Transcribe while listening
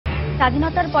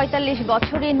স্বাধীনতার ৪৫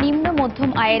 বছরে নিম্ন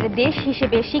মধ্যম আয়ের দেশ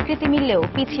হিসেবে স্বীকৃতি মিললেও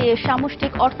পিছিয়ে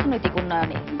সামষ্টিক অর্থনৈতিক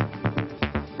উন্নয়নে।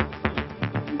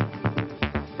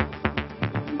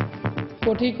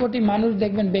 কোটি কোটি মানুষ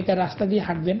দেখবেন বেকার, রাস্তা দিয়ে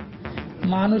হাঁটবেন,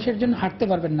 মানুষের জন্য হাঁটতে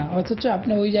পারবেন না, অথচ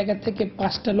আপনি ওই জায়গা থেকে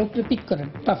 5টা লোককে পিক করেন,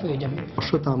 টাফ হয়ে যাবে।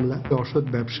 অসৎ আমলা, অসৎ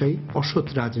ব্যবসায়ী, অসৎ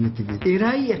রাজনীতিবিদ,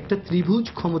 এরাই একটা ত্রিভুজ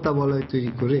ক্ষমতা বলয়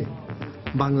তৈরি করে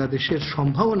বাংলাদেশের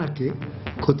সম্ভাবনাকে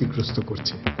ক্ষতিগ্রস্ত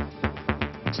করছে।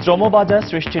 শ্রমবাজার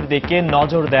সৃষ্টির দিকে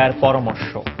নজর দেওয়ার পরামর্শ।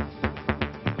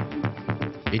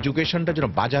 এডুকেশনটা যেন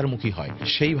বাজারমুখী হয়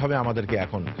সেইভাবে আমাদেরকে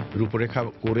এখন রূপরেখা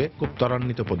করে খুব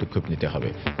ত্বরান্বিত পদক্ষেপ নিতে হবে।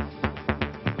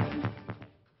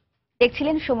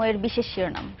 দেখছিলেন সময়ের বিশেষ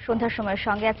শিরোনাম। সন্ধ্যার সময়ের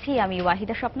সঙ্গে আছি আমি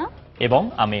ওয়াহিদা স্বপ্না এবং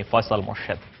আমি ফয়সাল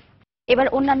মোর্শেদ। এবার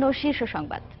অন্যান্য শীর্ষ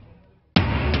সংবাদ।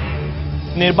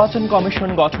 নির্বাচন কমিশন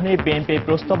গঠনে বিএনপির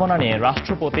প্রস্তাবনা নিয়ে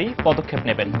রাষ্ট্রপতি পদক্ষেপ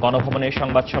নেবেন। গণভবনের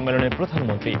সংবাদ সম্মেলনে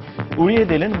প্রধানমন্ত্রী উড়িয়ে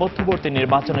দিলেন মধ্যবর্তী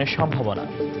নির্বাচনের সম্ভাবনা।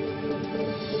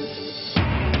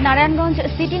 নারায়ণগঞ্জ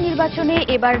সিটি নির্বাচনে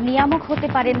এবার নিয়ামক হতে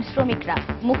পারেন শ্রমিকরা।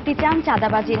 মুক্তি চান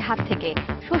চাঁদাবাজির হাত থেকে।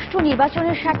 সুষ্ঠু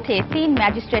নির্বাচনের স্বার্থে 3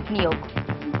 ম্যাজিস্ট্রেট নিয়োগ।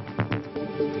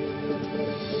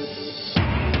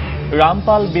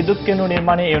 রামপাল বিদ্যুৎ কেন্দ্র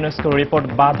নির্মাণে ইউনেস্কোর রিপোর্ট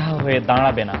বাধা হয়ে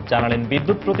দাঁড়াবে না, জানালেন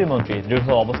বিদ্যুৎ প্রতিমন্ত্রী।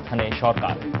 দৃঢ় অবস্থানে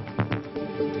সরকার।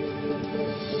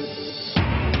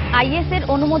 আইএসের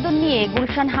অনুমোদন নিয়ে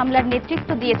গুলশান হামলার নেতৃত্ব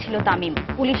দিয়েছিল তামিম।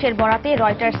 পুলিশের বরাতে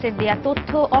রয়টার্সের দেয়া তথ্য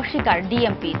অস্বীকার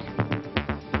ডিএমপির।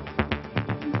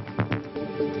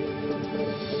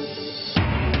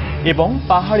 এবং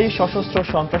পাহাড়ি সশস্ত্র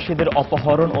সন্ত্রাসীদের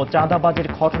অপহরণ ও চাঁদাবাজির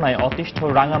ঘটনায় অতিষ্ঠ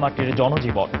রাঙামাটির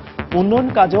জনজীবন। উন্নয়ন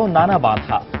কাজেও নানা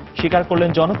বাধা, স্বীকার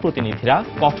করলেন জনপ্রতিনিধিরা।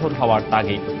 কঠোর হওয়ার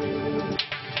তাগিদ।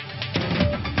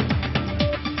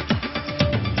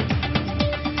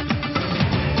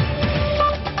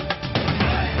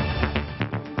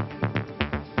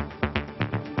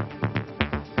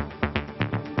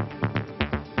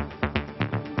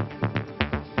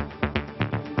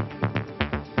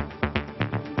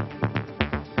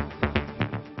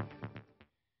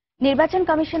 নির্বাচন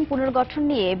কমিশন পুনর্গঠন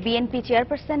নিয়ে বিএনপি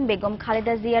চেয়ারপারসন বেগম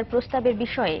খালেদা জিয়ার প্রস্তাবের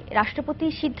বিষয়ে রাষ্ট্রপতি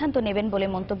সিদ্ধান্ত নেবেন বলে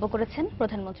মন্তব্য করেছেন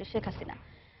প্রধানমন্ত্রী শেখ হাসিনা।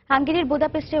 হাঙ্গেরির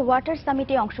বুদাপেস্টে ওয়াটার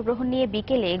সামিটে অংশগ্রহণ নিয়ে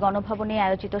বিকেলে গণভবনে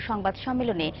আয়োজিত সংবাদ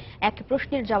সম্মেলনে এক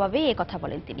প্রশ্নের জবাবে একথা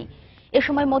বলেন তিনি। এ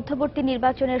সময় মধ্যবর্তী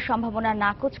নির্বাচনের সম্ভাবনা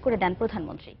নাকচ করে দেন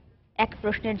প্রধানমন্ত্রী। এক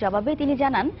প্রশ্নের জবাবে তিনি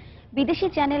জানান, বিদেশি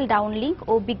চ্যানেল ডাউনলিংক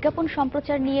ও বিজ্ঞাপন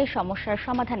সম্প্রচার নিয়ে সমস্যার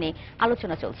সমাধানে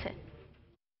আলোচনা চলছে।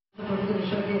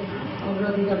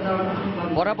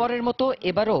 বরাবরের মতো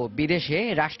এবারও বিদেশে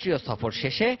রাষ্ট্রীয় সফর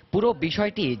শেষে পুরো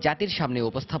বিষয়টি জাতির সামনে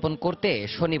উপস্থাপন করতে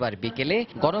শনিবার বিকেলে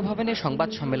গণভবনে সংবাদ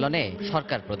সম্মেলনে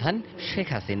সরকার প্রধান শেখ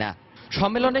হাসিনা।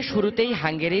 সম্মেলনের শুরুতেই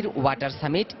হাঙ্গেরির ওয়াটার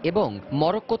সামিট এবং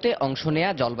মরক্কোতে অংশ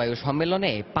নেয়া জলবায়ু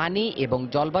সম্মেলনে পানি এবং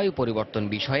জলবায়ু পরিবর্তন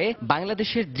বিষয়ে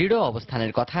বাংলাদেশের দৃঢ়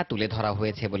অবস্থানের কথা তুলে ধরা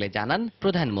হয়েছে বলে জানান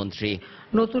প্রধানমন্ত্রী।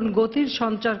 নতুন গতির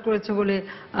সঞ্চার করেছে বলে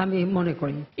আমি মনে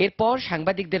করি। এরপর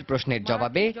সাংবাদিকদের প্রশ্নের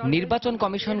জবাবে নির্বাচন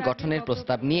কমিশন গঠনের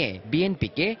প্রস্তাব নিয়ে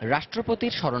বিএনপিকে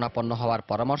রাষ্ট্রপতির শরণাপন্ন হওয়ার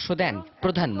পরামর্শ দেন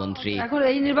প্রধানমন্ত্রী। এখন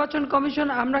এই নির্বাচন কমিশন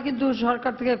আমরা কিন্তু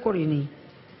সরকার থেকে করিনি,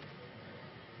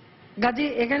 কাজে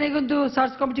এখানে কিন্তু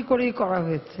সার্চ কমিটি করেই করা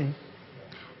হয়েছে।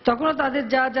 তখনও তাদের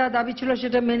যা যা দাবি ছিল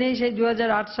সেটা মেনেই সেই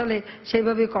 2008 সালে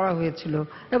সেইভাবে করা হয়েছিল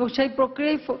এবং সেই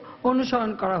প্রক্রিয়াই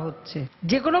অনুসরণ করা হচ্ছে।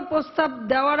 যে কোনো প্রস্তাব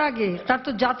দেওয়ার আগে তার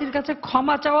তো জাতির কাছে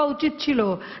ক্ষমা চাওয়া উচিত ছিল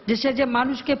যে সে যে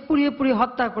মানুষকে পুড়িয়ে পুড়িয়ে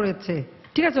হত্যা করেছে।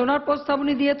 ঠিক আছে, ওনার প্রস্তাব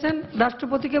উনি দিয়েছেন,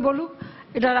 রাষ্ট্রপতিকে বলুক,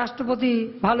 এটা রাষ্ট্রপতি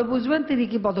ভালো বুঝবেন তিনি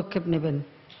কি পদক্ষেপ নেবেন।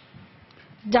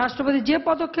 রাষ্ট্রপতি যে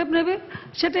পদক্ষেপ নেবে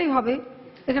সেটাই হবে,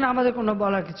 এখানে আমাদের কোনো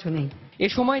বলার কিছু নেই। এ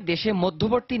সময় দেশে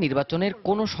মধ্যবর্তী নির্বাচনের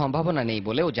কোনো সম্ভাবনা নেই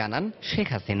বলেও জানান শেখ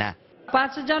হাসিনা।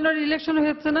 5 জানুয়ারি ইলেকশন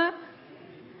হয়েছে না,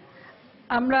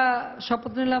 আমরা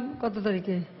শপথ নিলাম কত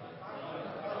তারিখে?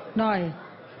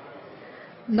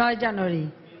 9 জানুয়ারি।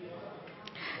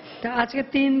 তা আজকে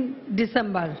 3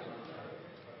 ডিসেম্বর,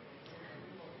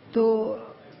 তো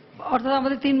অর্থাৎ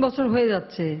আমাদের 3 বছর হয়ে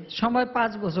যাচ্ছে, সময়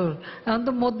 5 বছর, এখন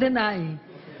তো মধ্যে নাই,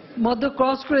 মধ্য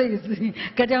ক্রস করে গেছে।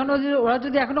 কাজে এখন ওরা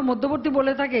যদি এখনো মধ্যবর্তী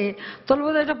বলে থাকে তাহলে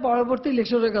বোধহয় এটা পরবর্তী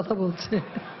ইলেকশনের কথা বলছে।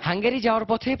 হাঙ্গেরি যাওয়ার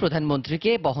পথে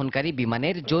প্রধানমন্ত্রীকে বহনকারী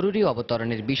বিমানের জরুরি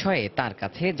অবতরণের বিষয়ে তার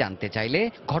কাছে জানতে চাইলে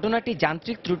ঘটনাটি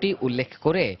যান্ত্রিক ত্রুটি উল্লেখ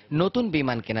করে নতুন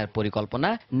বিমান কেনার পরিকল্পনা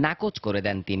নাকচ করে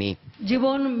দেন তিনি।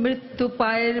 জীবন মৃত্যু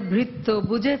পায়ের ভৃত্য,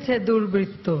 বুঝেছে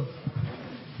দুর্বৃত্ত।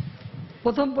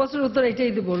 প্রথম প্রশ্নের উত্তর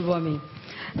এটাই বলবো আমি।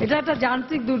 এটা একটা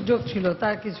যান্ত্রিক দুর্যোগ ছিল,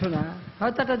 তার কিছু না।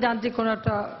 হয়তো একটা যান্ত্রিক কোনো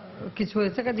একটা কিছু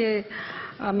হয়েছে, যে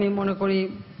আমি মনে করি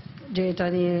যে এটা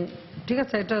নিয়ে ঠিক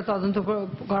আছে, এটা তদন্ত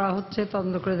করা হচ্ছে,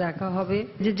 তদন্ত করে দেখা হবে।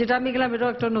 যেটা আমি গেলাম এটাও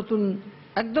একটা নতুন,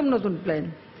 একদম নতুন প্ল্যান।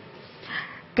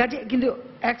 কাজে কিন্তু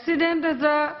অ্যাক্সিডেন্ট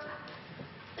এটা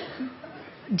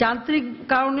যান্ত্রিক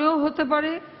কারণেও হতে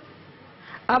পারে,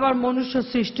 আবার মনুষ্য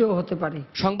সৃষ্টিও হতে পারে।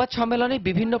 সংবাদ সম্মেলনে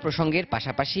বিভিন্ন প্রসঙ্গের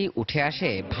পাশাপাশি উঠে আসে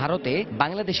ভারতে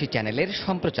বাংলাদেশি চ্যানেলের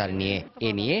সম্প্রচার নিয়ে। এ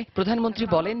নিয়ে প্রধানমন্ত্রী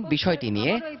বলেন, বিষয়টি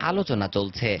নিয়ে আলোচনা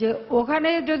চলছে। যে ওখানে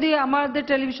যদি আমাদের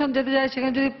টেলিভিশন যেতে যায়,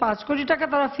 সেখানে যদি 5 কোটি টাকা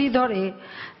তারা ফি ধরে,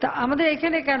 তা আমাদের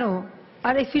এখানে কেন?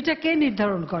 আর এই ফিটা কে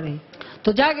নির্ধারণ করে? তো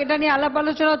যাক, এটা নিয়ে আলাপ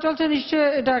আলোচনা চলছে, নিশ্চয়ই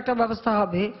এটা একটা ব্যবস্থা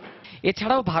হবে।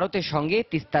 এছাড়াও ভারতের সঙ্গে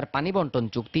তিস্তার পানি বন্টন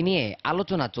চুক্তি নিয়ে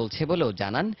আলোচনা চলছে বলেও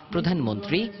জানান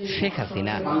প্রধানমন্ত্রী শেখ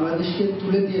হাসিনা।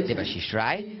 দেবাশিস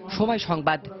রায়, সময়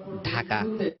সংবাদ, ঢাকা।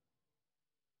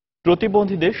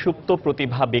 প্রতিবন্ধীদের সুপ্ত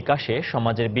প্রতিভা বিকাশে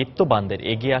সমাজের বিত্তবানদের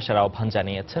এগিয়ে আসার আহ্বান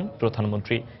জানিয়েছেন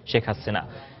প্রধানমন্ত্রী শেখ হাসিনা।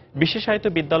 বিশেষায়িত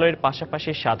বিদ্যালয়ের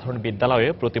পাশাপাশি সাধারণ বিদ্যালয়ে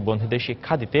প্রতিবন্ধীদের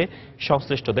শিক্ষা দিতে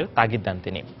সংশ্লিষ্টদের তাগিদ দেন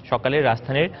তিনি। সকালে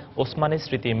রাজধানীর ওসমানী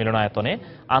স্মৃতি মিলনায়তনে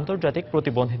আন্তর্জাতিক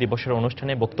প্রতিবন্ধী দিবসের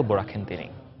অনুষ্ঠানে বক্তব্য রাখেন তিনি।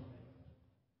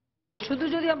 শুধু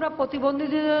যদি আমরা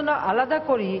প্রতিবন্ধীদের জন্য আলাদা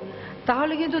করি,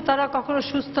 তাহলে কিন্তু তারা কখনো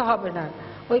সুস্থ হবে না,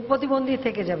 ওই প্রতিবন্ধী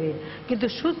থেকে যাবে। কিন্তু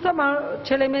সুস্থ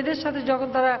ছেলে মেয়েদের সাথে যখন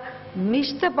তারা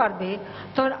মিশতে পারবে,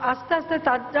 তখন আস্তে আস্তে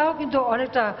তারাও কিন্তু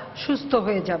অনেকটা সুস্থ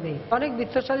হয়ে যাবে। অনেক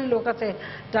বিত্তশালী লোক আছে,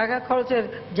 টাকা খরচের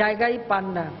জায়গাই পান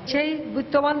না। সেই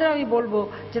বিত্তবানদের আমি বলবো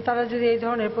যে তারা যদি এই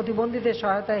ধরনের প্রতিবন্ধীদের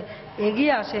সহায়তায়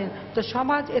এগিয়ে আসেন, তো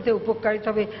সমাজ এতে উপকারিত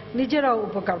হবে, নিজেরাও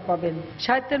উপকার পাবেন।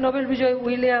 সাহিত্যে নোবেল বিজয়ী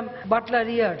William Butler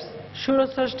years,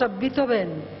 সুরস্রষ্টা Beethoven,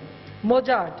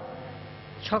 Mozart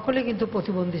সকলে কিন্তু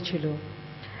প্রতিবন্ধী ছিল।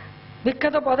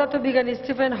 বিখ্যাত পদার্থবিজ্ঞানী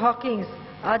স্টিফেন হকিংস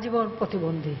আজীবন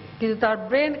প্রতিবন্ধী, কিন্তু তার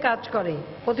ব্রেন কাজ করে।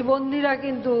 প্রতিবন্ধীরা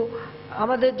কিন্তু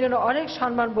আমাদের জন্য অনেক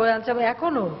সম্মান বয়ে আনছে, এবং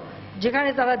এখনো যেখানে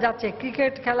তারা যাচ্ছে,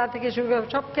 ক্রিকেট খেলা থেকে শুরু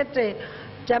করে সব ক্ষেত্রে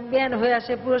চ্যাম্পিয়ন হয়ে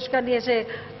আসে, পুরস্কার নিয়ে এসে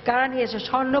কারা নিয়ে এসে,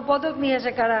 স্বর্ণপদক নিয়ে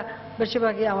এসে কারা,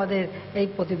 বেশিরভাগই আমাদের এই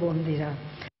প্রতিবন্ধীরা।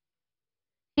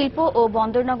 শিল্প ও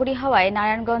বন্দর নগরী হওয়ায়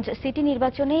নারায়ণগঞ্জ সিটি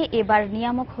নির্বাচনে এবার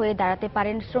নিয়ামক হয়ে দাঁড়াতে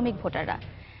পারেন শ্রমিক ভোটাররা।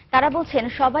 তারা বলছেন,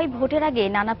 সবাই ভোটের আগে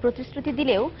নানা প্রতিশ্রুতি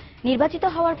দিলেও নির্বাচিত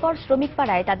হওয়ার পর শ্রমিক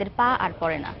পাড়ায় তাদের পা আর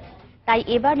পড়ে না। তাই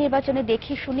এবার নির্বাচনে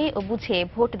দেখে শুনে ও বুঝে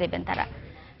ভোট দেবেন তারা।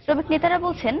 শ্রমিক নেতারা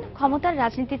বলছেন, ক্ষমতার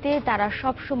রাজনীতিতে তারা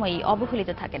সব সময়ই অবহেলিত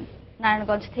থাকেন।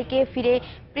 নারায়ণগঞ্জ থেকে ফিরে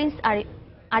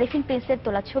আরিফিন প্রিন্সের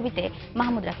তোলা ছবিতে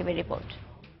মাহমুদ রাকিবের রিপোর্ট।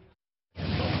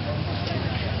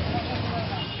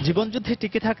 জীবনযুদ্ধে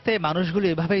টিকে থাকতে মানুষগুলো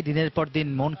এভাবেই দিনের পর দিন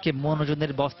মনকে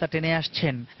মনোজনের বস্তা টেনে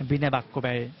আসছেন বিনা বাক্য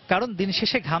ব্যয়ে। কারণ দিন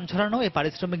শেষে ঘাম ঝরানো এই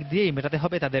পারিশ্রমিক দিয়েই মেটাতে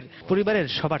হবে তাদের পরিবারের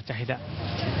সবার চাহিদা।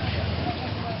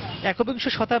 একবিংশ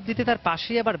শতাব্দীতে তার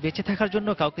পাশেই আবার বেঁচে থাকার জন্য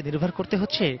কাউকে নির্ভর করতে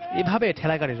হচ্ছে এভাবে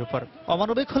ঠেলাগাড়ির উপর।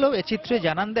 অমানবিক হলেও এ চিত্রে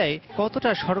জানান দেয় কতটা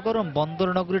সরগরম বন্দর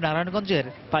নগরী নারায়ণগঞ্জের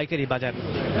পাইকারি বাজার।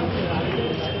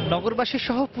 নগরবাসী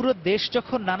সহ পুরো দেশ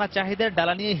যখন নানা চাহিদার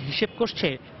ডালা নিয়ে হিসেব করছে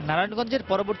নারায়ণগঞ্জের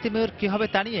পরবর্তী মেয়র কি হবে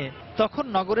তা নিয়ে, তখন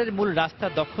নগরের মূল রাস্তা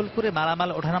দখল করে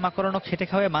মালামাল ওঠানামা করানো খেটে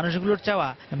খাওয়া মানুষগুলোর চাওয়া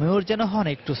মেয়র যেন হন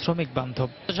একটু শ্রমিক বান্ধব।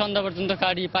 সন্ধ্যা পর্যন্ত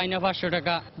কারি পাই না 500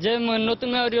 টাকা, যে নতুন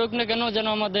মেয়রই হোক না কেন যেন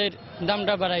আমাদের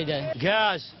দামটা বাড়াই দেয়।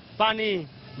 গ্যাস, পানি,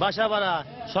 বাসা ভাড়া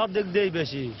সব দিক দিয়েই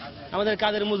বেশি, আমাদের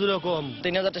কাজের মজুরিও কম।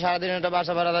 3000 টাকা সারাদিন একটা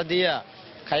বাসা ভাড়া দিয়া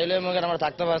খাইলে আমরা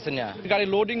থাকতে পারছি না। গাড়ি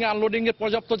লোডিং আনলোডিং এর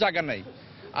পর্যাপ্ত জায়গা নেই।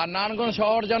 আর নারায়ণগঞ্জ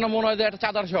শহর যেন মনে হয় যে একটা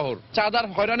চাঁদার শহর। চাঁদার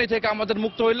হয়রানি থেকে আমাদের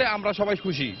মুক্ত হইলে আমরা সবাই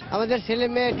খুশি। আমাদের ছেলে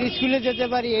মেয়ে স্কুলে যেতে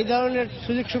পারি, এই ধরনের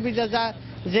সুযোগ সুবিধা যা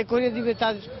যে করে দিবে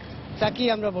তাকেই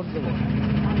আমরা ভোট দেব।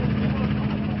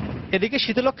 এদিকে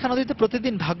শীতলক্ষা নদীতে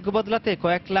প্রতিদিন ভাগ্য বদলাতে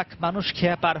কয়েক লাখ মানুষ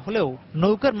খেয়া পার হলেও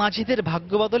নৌকার মাঝিদের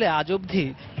ভাগ্য বদলে আজ অবধি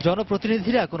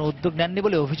জনপ্রতিনিধিরা কোনো উদ্যোগ নেননি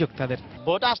বলে অভিযোগ তাদের।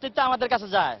 ভোট আসতে আমাদের কাছে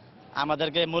যায়,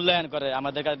 আমাদেরকে মূল্যায়ন করে,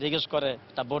 আমাদের কাছে জিজ্ঞেস করে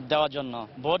তা ভোট দেওয়ার জন্য।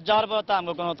 ভোট যাওয়ার পর তো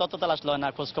আমরা কোনো তথ্য তালাশ লয় না,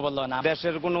 খোঁজ খবর লয় না।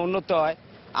 দেশের কোনো উন্নতি হয়,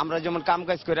 আমরা যেমন কাম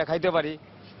কাজ করে খাইতে পারি,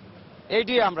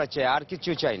 এইটাই আমরা চাই, আর কিছু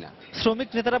চাই না। শ্রমিক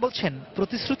নেতারা বলছেন,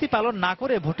 প্রতিশ্রুতি পালন না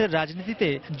করে ভোটের রাজনীতিতে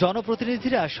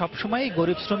জনপ্রতিনিধিরা সবসময়ই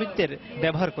গরিব শ্রমিকদের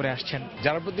ব্যবহার করে আসছেন।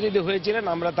 যারা প্রতিনিধি হয়েছিলেন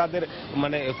আমরা তাদের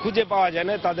খুঁজে পাওয়া যায়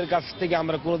না, তাদের কাছ থেকে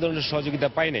আমরা কোনো ধরনের সহযোগিতা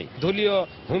পাই নাই। দলীয়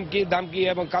হুমকি দামকি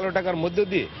এবং কালো টাকার মধ্য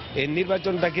দিয়ে এই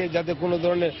নির্বাচনটাকে যাতে কোনো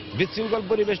ধরনের বিশৃঙ্খল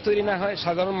পরিবেশ তৈরি না হয়,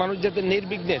 সাধারণ মানুষ যাতে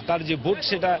নির্বিঘ্নে তার যে ভোট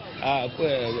সেটা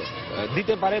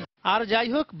দিতে পারে। আর যাই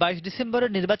হোক, 22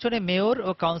 ডিসেম্বরের নির্বাচনে মেয়র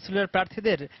ও কাউন্সিলর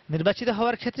প্রার্থীদের নির্বাচিত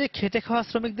হওয়ার ক্ষেত্রে খেটে খাওয়া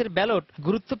শ্রমিকদের ব্যালট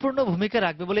গুরুত্বপূর্ণ ভূমিকা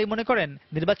রাখবে বলেই মনে করেন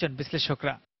নির্বাচন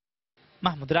বিশ্লেষকরা।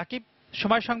 মাহমুদ রাকিব,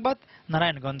 সময় সংবাদ,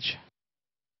 নারায়ণগঞ্জ।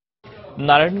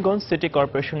 নারায়ণগঞ্জ সিটি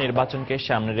কর্পোরেশন নির্বাচনকে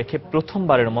সামনে রেখে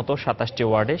প্রথমবারের মতো 27টি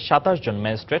ওয়ার্ডে 27 জন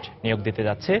ম্যাজিস্ট্রেট নিয়োগ দিতে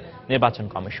যাচ্ছে নির্বাচন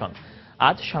কমিশন।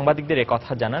 আজ সাংবাদিকদের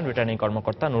কথা জানান রিটার্নিং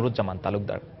কর্মকর্তা নুরুজ্জামান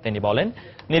তালুকদার। তিনি বলেন,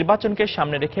 নির্বাচনকে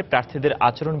সামনে রেখে প্রার্থীদের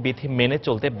আচরণবিধি মেনে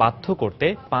চলতে বাধ্য করতে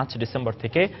 5 ডিসেম্বর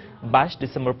থেকে 22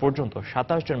 ডিসেম্বর পর্যন্ত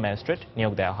 27 জন ম্যাজিস্ট্রেট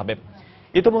নিয়োগ দেওয়া হবে।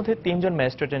 ইতিমধ্যে 3 জন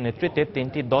ম্যাজিস্ট্রেটের নেতৃত্বে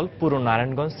 3টি দল পুরো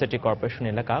নারায়ণগঞ্জ সিটি কর্পোরেশন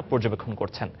এলাকা পর্যবেক্ষণ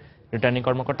করছেন। রিটার্নিং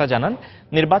কর্মকর্তা জানান,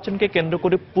 নির্বাচনকে কেন্দ্র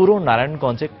করে পুরো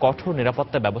নারায়ণগঞ্জে কঠোর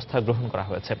নিরাপত্তা ব্যবস্থা গ্রহণ করা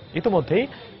হয়েছে। ইতিমধ্যেই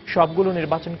সবগুলো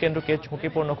নির্বাচন কেন্দ্রকে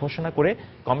ঝুঁকিপূর্ণ ঘোষণা করে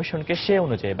কমিশনকে সে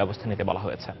অনুযায়ী ব্যবস্থা নিতে বলা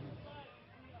হয়েছে।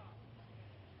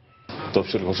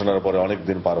 তফসিল ঘোষণার পরে অনেক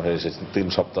দিন পার হয়ে এসেছে, 3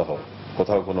 সপ্তাহ,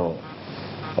 কোথাও কোনো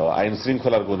আইন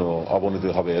শৃঙ্খলার কোনো অবনতি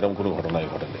হবে এরকম কোনো ঘটনাই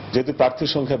ঘটেনি। যেহেতু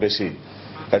প্রার্থীর সংখ্যা বেশি,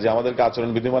 কাজে আমাদেরকে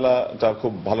আচরণ বিধিমালাটা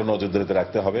খুব ভালো নজরদারিতে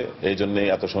রাখতে হবে। এই জন্যই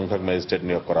এত সংখ্যক ম্যাজিস্ট্রেট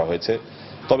নিয়োগ করা হয়েছে।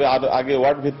 তবে আগে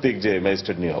ওয়ার্ড ভিত্তিক যে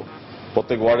ম্যাজিস্ট্রেট নিয়োগ,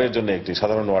 প্রত্যেক ওয়ার্ডের জন্য একটি,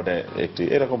 সাধারণ ওয়ার্ডে একটি,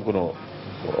 এরকম কোনো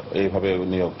এইভাবে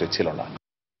নিয়োগটি ছিল না।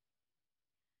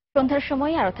 সন্ধ্যার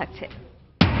সময় আরো থাকছে।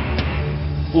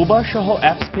 উবার সহ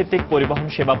অ্যাপস ভিত্তিক পরিবহন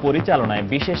সেবা পরিচালনায়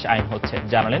বিশেষ আইন হচ্ছে,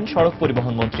 জানালেন সড়ক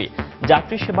পরিবহন মন্ত্রী।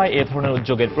 যাত্রী সেবায় এ ধরনের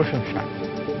উদ্যোগের প্রশংসা।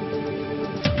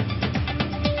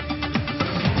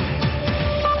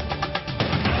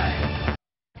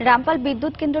 রামপাল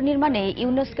বিদ্যুৎ কেন্দ্র নির্মাণে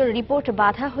ইউনেস্কোর রিপোর্ট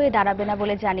বাধা হয়ে দাঁড়াবে না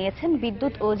বলে জানিয়েছেন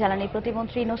বিদ্যুৎ ও জ্বালানি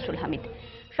প্রতিমন্ত্রী নসরুল হামিদ।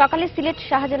 সকালে সিলেট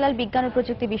শাহজালাল বিজ্ঞান ও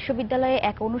প্রযুক্তি বিশ্ববিদ্যালয়ে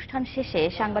এক অনুষ্ঠান শেষে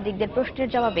সাংবাদিকদের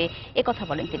প্রশ্নের জবাবে একথা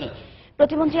বলেন তিনি।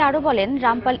 প্রতিমন্ত্রী আরও বলেন,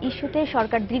 রামপাল ইস্যুতে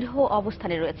সরকার দৃঢ়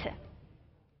অবস্থানে রয়েছে।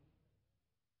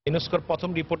 ইউনেস্কোর প্রথম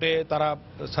রিপোর্টে তারা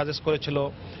সাজেস্ট করেছিল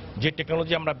যে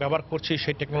টেকনোলজি আমরা ব্যবহার করছি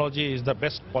সেই technology is the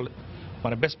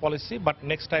best policy, but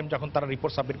next time যখন তারা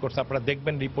রিপোর্ট সাবমিট করছে, আপনারা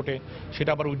দেখবেন রিপোর্টে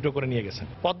সেটা আবার উইথড্র করে নিয়ে গেছেন।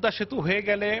 পদ্মা সেতু হয়ে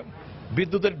গেলে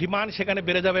বিদ্যুতের ডিমান্ড সেখানে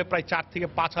বেড়ে যাবে প্রায় 4 থেকে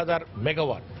 5,000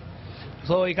 মেগাওয়াট।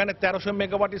 তো এখানে 1300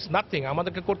 মেগাওয়াট ইজ নাথিং,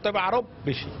 আমাদেরকে করতে হবে আরো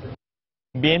বেশি।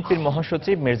 বিএনপির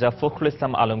মহাসচিব মির্জা ফখরুল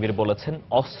ইসলাম আলমগীর বলেছেন,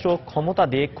 অস্ত্র ক্ষমতা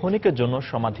দিয়ে ক্ষণিকের জন্য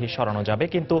সমাধি সরানো যাবে,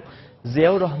 কিন্তু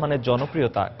জিয়াউর রহমানের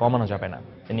জনপ্রিয়তা কমানো যাবে না।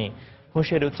 তিনি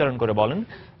হুঁশিয়ারি উচ্চারণ করে বলেন,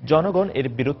 জনগণ এর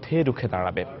বিরুদ্ধে রুখে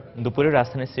দাঁড়াবে। দুপুরে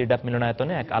রাজধানীর সিরডাপ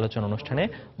মিলনায়তনে এক আলোচনা অনুষ্ঠানে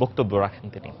বক্তব্য রাখেন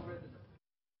তিনি।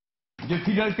 যে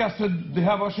ফিডেল ক্যাস্ট্রোর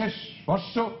দেহাবশেষ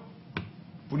ভস্ম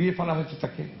পুড়িয়ে ফেলা হয়েছে,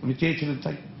 তাকে উনি চেয়েছিলেন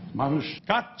তাই। মানুষ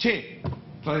কাঁদছে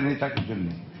তাদের নেতাকে জন্য।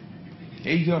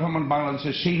 এই জিয়াউর রহমান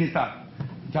বাংলাদেশের সেই নেতা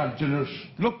যার জন্য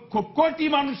লক্ষ কোটি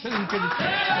মানুষ সেদিন কেঁদেছে।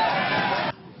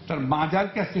 তার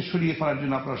মাজারকে আজকে সরিয়ে ফেলার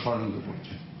জন্য আপনারা ষড়যন্ত্র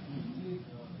করছেন।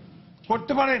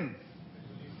 করতে পারেন,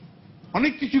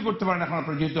 অনেক কিছু করতে পারেন এখন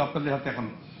আপনারা, যেহেতু আপনাদের হাতে এখন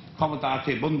ক্ষমতা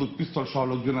আছে, বন্দুক পিস্তল সহ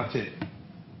লোকজন আছে,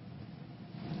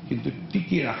 কিন্তু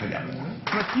টিকিয়ে রাখা যাবে না।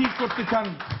 আপনারা কি করতে চান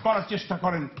করার চেষ্টা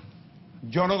করেন,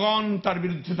 জনগণ তার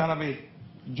বিরুদ্ধে দাঁড়াবে,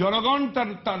 জনগণ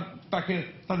তাকে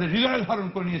তাদের হৃদয় ধারণ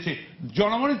করে নিয়েছে,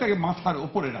 জনগণই তাকে মাথার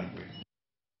উপরে রাখবে।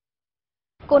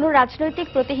 কোন রাজনৈতিক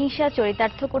প্রতিহিংসা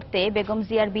চরিতার্থ করতে বেগম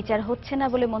জিয়ার বিচার হচ্ছে না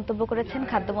বলে মন্তব্য করেছেন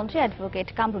খাদ্যমন্ত্রী অ্যাডভোকেট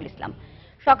কামরুল ইসলাম।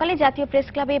 সকালে জাতীয় প্রেস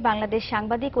ক্লাবে বাংলাদেশ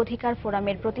সাংবাদিক অধিকার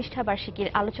ফোরামের প্রতিষ্ঠা বার্ষিকীর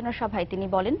আলোচনা সভায় তিনি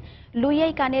বলেন,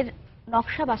 লুইয়াই কানের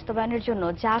নকশা বাস্তবায়নের জন্য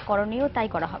যা করণীয় তাই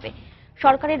করা হবে।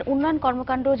 সরকারের উন্নয়ন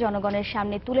কর্মকাণ্ড জনগণের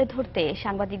সামনে তুলে ধরতে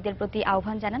সাংবাদিকদের প্রতি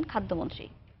আহ্বান জানান খাদ্যমন্ত্রী।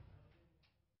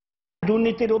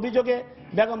 দুর্নীতির অভিযোগে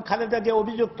বেগম খালেদা যে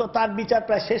অভিযুক্ত, তার বিচার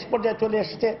প্রায় শেষ পর্যায়ে চলে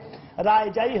এসেছে। রায়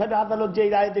যাই হবে, আদালত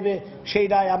যেই রায় দেবে সেই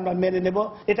রায় আমরা মেনে নেব।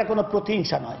 এটা কোনো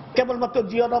প্রতিহিংসা নয়। কেবলমাত্র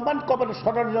জিয়াউর রহমান কবরে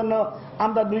সরানোর জন্য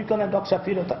আমরা 2 কোণের নকশা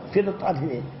ফেরত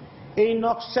আনিনি। এই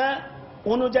নকশা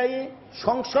অনুযায়ী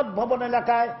সংসদ ভবন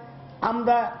এলাকায়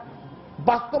আমরা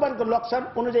বাস্তবায়ন করি, নকশা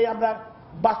অনুযায়ী আমরা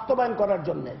বাস্তবায়ন করার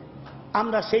জন্য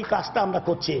আমরা সেই কাজটা আমরা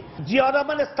করছি। জিয়াউর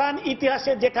রহমানের স্থান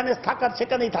ইতিহাসে যেখানে থাকার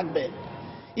সেখানেই থাকবে।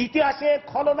 ইতিহাসের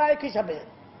খলনায়ক হিসাবে,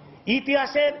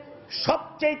 ইতিহাসের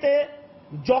সবচেয়ে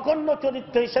জঘন্য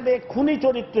চরিত্র হিসেবে, খুনি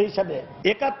চরিত্র হিসেবে,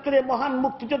 71-এ মহান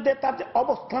মুক্তিযুদ্ধে তার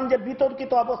অবস্থান, যে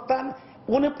বিতর্কিত অবস্থান,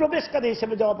 অনুপ্রবেশকারী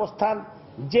হিসেবে যে অবস্থান,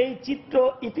 যেই চিত্র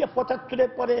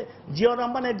 75-এর পরে জিয়াউর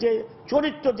রহমানের যে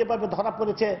চরিত্র যেভাবে ধরা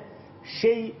পড়েছে,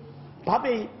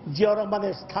 সেইভাবেই জিয়াউর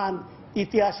রহমানের স্থান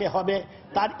ইতিহাসে হবে।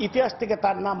 তার ইতিহাস থেকে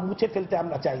তার নাম মুছে ফেলতে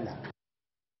আমরা চাই না।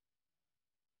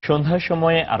 সন্ধ্যার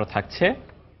সময়ে আরো থাকছে।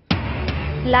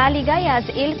 লা লিগায় আজ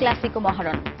এল ক্লাসিকো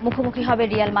মহারণ, মুখোমুখি হবে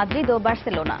রিয়াল মাদ্রিদ ও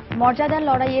বার্সেলোনা। মর্যাদার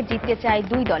লড়াইয়ে জিততে চায়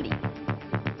 2 দলই।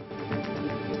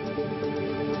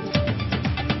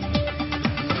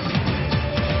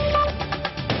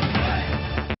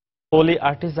 পলি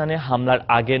আর্টিজানে হামলার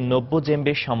আগে 90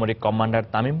 জেএমবির সামরিক কমান্ডার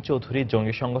তামিম চৌধুরী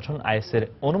জঙ্গি সংগঠন আইএসের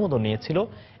অনুমোদন নিয়েছিল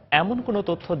এমন কোনো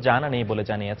তথ্য জানা নেই বলে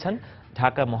জানিয়েছেন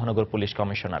ঢাকা মহানগর পুলিশ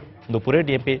কমিশনার। দুপুরে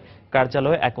ডিএমপির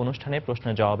কার্যালয়ে এক অনুষ্ঠানে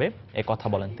প্রশ্নের জবাবে কথা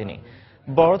বলেন তিনি।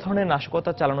 বড় ধরনের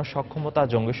নাশকতা চালানোর সক্ষমতা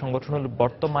জঙ্গি সংগঠনের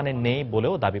বর্তমানে নেই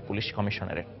বলেও দাবি পুলিশ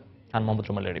কমিশনারের। মোহাম্মদ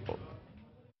রুমালের রিপোর্ট।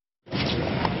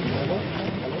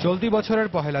 চলতি বছরের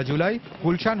 1 জুলাই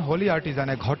গুলশান হোলি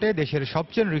আর্টিজানে ঘটে দেশের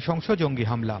সবচেয়ে নৃশংস জঙ্গি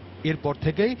হামলা। এরপর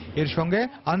থেকেই এর সঙ্গে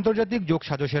আন্তর্জাতিক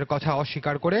যোগসাজশের কথা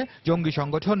অস্বীকার করে জঙ্গি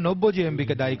সংগঠন 90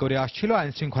 জিএমবিকে দায়ী করে আসছিল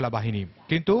আইনশৃঙ্খলা বাহিনী।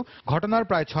 কিন্তু ঘটনার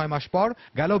প্রায় 6 মাস পর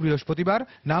গেল বৃহস্পতিবার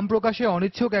নাম প্রকাশে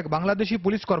অনিচ্ছুক এক বাংলাদেশি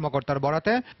পুলিশ কর্মকর্তার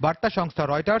বরাতে বার্তা সংস্থা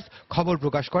রয়টার্স খবর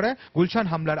প্রকাশ করে গুলশান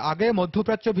হামলার আগে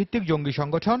মধ্যপ্রাচ্য ভিত্তিক জঙ্গি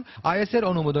সংগঠন আইএসের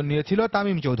অনুমোদন নিয়েছিল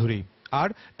তামিম চৌধুরী। আর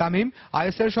তামিম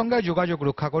আইএসের সঙ্গে যোগাযোগ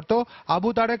রক্ষা করত আবু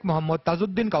তারেক মোহাম্মদ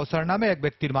তাজউদ্দিন কাউসার নামে এক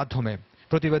ব্যক্তির মাধ্যমে।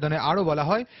 প্রতিবেদনে আরো বলা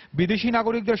হয়, বিদেশি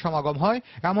নাগরিকদের সমাগম হয়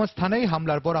এমন স্থানেই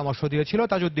হামলার পরামর্শ দিয়েছিল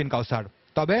তাজউদ্দিন কাউসার।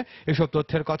 তবে এসব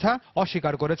তথ্যের কথা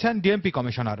অস্বীকার করেছেন ডিএমপি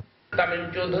কমিশনার। তামিম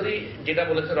চৌধুরী যেটা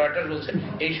বলেছে, রয়টার্স বলছে,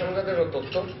 এই সংক্রান্ত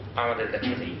তথ্য আমাদের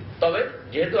কাছে নেই। তবে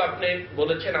যেহেতু আপনি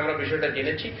বলেছেন, আমরা বিষয়টা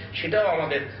জেনেছি, সেটাও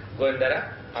আমাদের গোয়েন্দারা,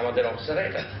 আমাদের অফিসাররা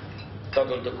এটা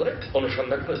তদন্ত করে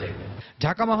অনুসন্ধান করে দেখবেন।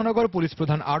 ঢাকা মহানগর পুলিশ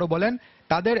প্রধান আরো বলেন,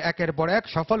 তাদের একের পর এক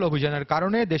সফল অভিযানের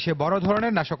কারণে দেশে বড়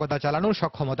ধরনের নাশকতা চালানোর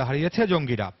সক্ষমতা হারিয়েছে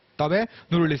জঙ্গিরা। তবে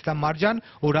নুরুল ইসলাম মারজান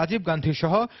ও রাজীব গান্ধী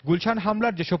সহ গুলশান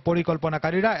হামলার যেসব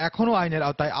পরিকল্পনাকারীরা এখনো আইনের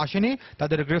আওতায় আসেনি,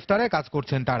 তাদের গ্রেফতারে কাজ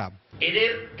করছেন তারা।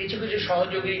 এদের কিছু কিছু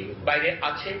সহযোগী বাইরে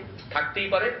আছে, থাকতেই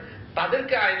পারে।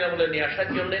 তাদেরকে আইন আমলে নিয়ে আসার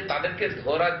জন্য, তাদেরকে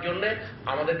ধরার জন্য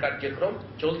আমাদের কার্যক্রম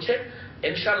চলছে।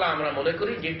 ইনশাআল্লাহ আমরা মনে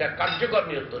করি যে এটা কার্যকর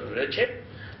নিয়ন্ত্রণ রয়েছে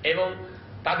এবং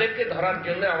তাদেরকে ধরার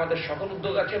জন্য আমাদের সকল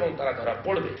উদ্যোগ আছে এবং তারা ধরা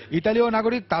পড়বে। ইতালীয়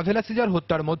নাগরিক তাভেলা সিজার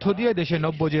হত্যার মধ্য দিয়ে দেশে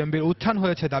 90 জিএমবির উত্থান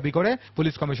হয়েছে দাবি করে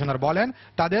পুলিশ কমিশনার বলেন,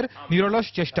 তাদের নিরলস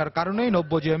চেষ্টার কারণেই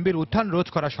 90 জিএমবির উত্থান রোধ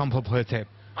করা সম্ভব হয়েছে।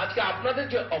 আজকে আপনাদের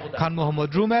যে অবদান। খান মোহাম্মদ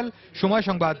রুমেল, সময়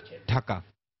সংবাদ, ঢাকা।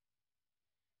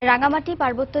 রাঙ্গামাটি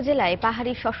পার্বত্য জেলায়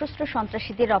পাহাড়ি সশস্ত্র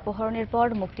সন্ত্রাসীদের অপহরণের পর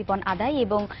মুক্তিপণ আদায়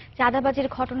এবং চাঁদাবাজির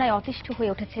ঘটনায় অতিষ্ঠ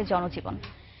হয়ে উঠেছে জনজীবন।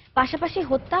 পাশাপাশি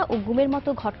হত্যা ও গুমের মতো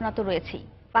ঘটনা তো রয়েছেই।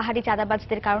 পাহাড়ি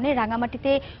চাঁদাবাজদের কারণে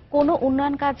রাঙ্গামাটিতে কোনো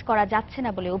উন্নয়ন কাজ করা যাচ্ছে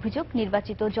না বলে অভিযোগ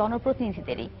নির্বাচিত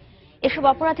জনপ্রতিনিধিদেরই। এসব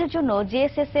অপরাধের জন্য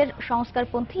জেএসএস এর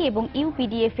সংস্কারপন্থী এবং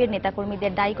ইউপিডিএফ এর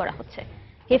নেতাকর্মীদের দায়ী করা হচ্ছে।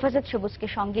 হেফাজত সবুজকে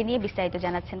সঙ্গে নিয়ে বিস্তারিত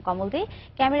জানাচ্ছেন কমল দে,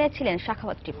 ক্যামেরায় ছিলেন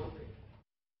শাখাওয়াত টিপু।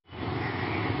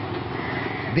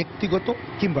 ব্যক্তিগত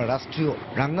কিংবা রাষ্ট্রীয়,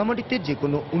 রাঙ্গামাটিতে যে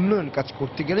কোনো উন্নয়ন কাজ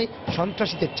করতে গেলে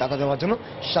সন্ত্রাসীদের চাঁদা দেওয়া যেন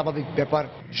স্বাভাবিক ব্যাপার।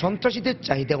 সন্ত্রাসীদের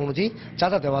চাহিদা অনুযায়ী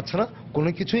চাঁদা দেওয়া ছাড়া কোনো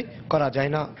কিছুই করা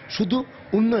যায় না। শুধু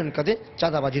উন্নয়ন কাজে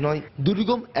চাঁদাবাজি নয়,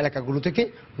 দুর্গম এলাকাগুলো থেকে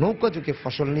নৌকা যুগে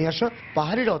ফসল নিয়ে আসা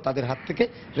পাহাড়িরাও তাদের হাত থেকে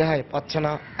রেহাই পাচ্ছে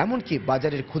না। এমনকি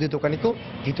বাজারের খুদে দোকানিকেও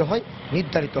দিতে হয়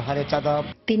নির্ধারিত হারে চাঁদা।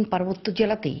 3 পার্বত্য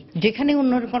জেলাতেই যেখানে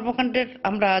উন্নয়ন কর্মকাণ্ডের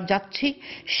আমরা যাচ্ছি,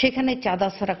 সেখানে চাঁদা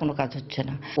ছাড়া কোনো কাজ হচ্ছে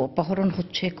না। অপহরণ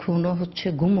হচ্ছে, খুনও হচ্ছে,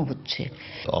 গুমও হচ্ছে।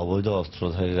 অবৈধ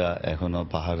অস্ত্রধারীরা এখনো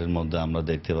পাহাড়ের মধ্যে আমরা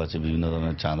দেখতে পাচ্ছি বিভিন্ন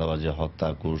ধরনের চাঁদাবাজি, হত্যা,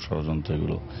 ষড়যন্ত্র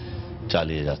এগুলো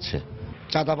চালিয়ে যাচ্ছে।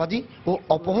 চাঁদাবাজি ও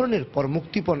অপহরণের পর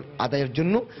মুক্তিপণ আদায়ের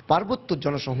জন্য পার্বত্য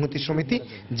জনসংহতি সমিতি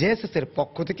জেএসএস এর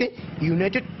পক্ষ থেকে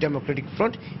ইউনাইটেড ডেমোক্রেটিক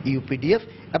ফ্রন্ট ইউপিডিএফ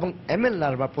এবং এমএল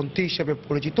লার্ভাপন্থী হিসেবে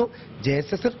পরিচিত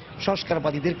জেএসএস এর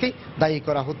সংস্কারবাদীদেরকেই দায়ী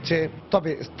করা হচ্ছে।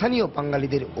 তবে স্থানীয়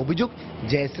বাঙালিদের অভিযোগ,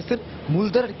 জেএসএস এর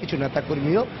মূলধারার কিছু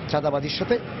নেতাকর্মীও চাঁদাবাজির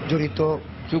সাথে জড়িত।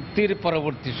 চুক্তির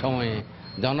পরবর্তী সময়ে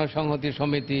জনসংহতি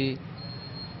সমিতি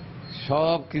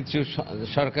সব কিছু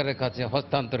সরকারের কাছে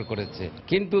হস্তান্তর করেছে,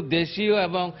 কিন্তু দেশীয়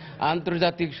এবং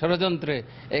আন্তর্জাতিক ষড়যন্ত্রে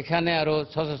এখানে আরো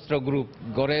সশস্ত্র গ্রুপ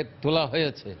গড়ে তোলা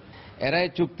হয়েছে। এরাই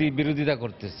চুক্তি বিরোধিতা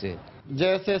করতেছে।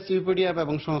 জেএসএস, ইউপিডিএফ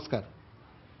এবং সংস্কার,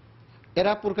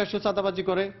 এরা প্রকাশ্য চাঁদাবাজি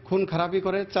করে, খুন খারাপি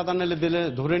করে, চাঁদা নেলে দিলে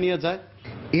ধরে নিয়ে যায়।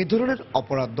 এ ধরনের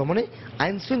অপরাধ দমনে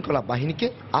আইন শৃঙ্খলা বাহিনীকে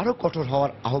আরো কঠোর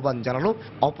হওয়ার আহ্বান জানানো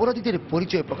অপরাধীদের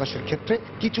পরিচয় প্রকাশের ক্ষেত্রে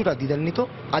কিছুটা দ্বিধান্বিত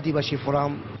আদিবাসী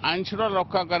ফোরাম। আইন শৃঙ্খলা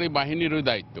রক্ষাকারী বাহিনীরই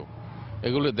দায়িত্ব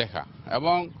এগুলো দেখা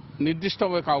এবং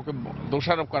নির্দিষ্টভাবে কাউকে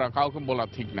দোষারোপ করা, কাউকে বলা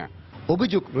ঠিক না।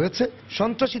 অভিযোগ রয়েছে,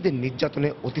 সন্ত্রাসীদের নির্যাতনে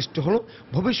অতিষ্ঠ হল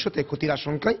ভবিষ্যতে ক্ষতির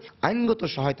আশঙ্কায় আইনগত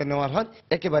সহায়তা নেওয়ার হার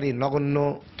একেবারেই নগণ্য।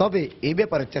 তবে এই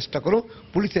ব্যাপারে চেষ্টা করেও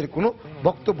পুলিশের কোনো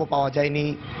বক্তব্য পাওয়া যায়নি।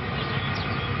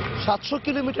 700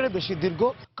 কিলোমিটারের বেশি দীর্ঘ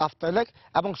কাফতাই লেক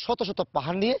এবং শত শত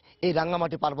পাহাড় নিয়ে এই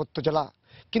রাঙ্গামাটি পার্বত্য জেলা,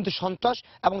 কিন্তু সন্ত্রাস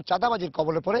এবং চাঁদাবাজির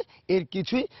কবলে পড়ে এর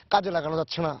কিছুই কাজে লাগানো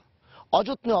যাচ্ছে না।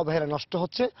 অযত্নে অবহেলায় নষ্ট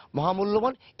হচ্ছে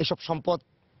মহামূল্যবান এসব সম্পদ।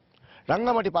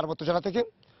 রাঙ্গামাটি পার্বত্য জেলা থেকে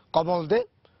কমল দে,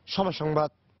 সময় সংবাদ।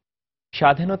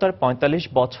 স্বাধীনতার 45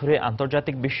 বছরে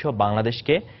আন্তর্জাতিক বিশ্ব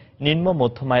বাংলাদেশকে নিম্ন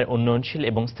মধ্যমায়ের উন্নয়নশীল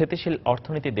এবং স্থিতিশীল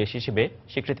অর্থনীতি দেশ হিসেবে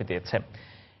স্বীকৃতি দিয়েছে।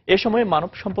 এ সময়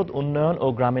মানব সম্পদ উন্নয়ন ও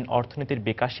গ্রামীণ অর্থনীতির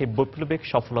বিকাশে বৈপ্লবিক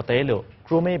সফলতা এলেও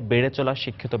ক্রমে বেড়ে চলা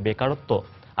শিক্ষিত বেকারত্ব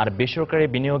আর বেসরকারি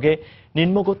বিনিয়োগে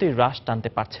নিম্নগতির হ্রাস টানতে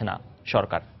পারছে না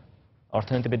সরকার।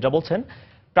 অর্থনীতিবিদরা বলছেন,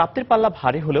 প্রাপ্তির পাল্লা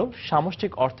ভারী হলেও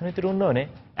সামষ্টিক অর্থনীতির উন্নয়নে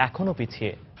এখনও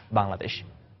পিছিয়ে বাংলাদেশ।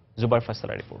 জুবাইর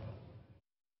ফয়সালের রিপোর্ট।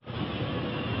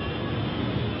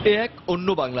 এ এক অন্য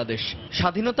বাংলাদেশ।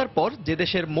 স্বাধীনতার পর যে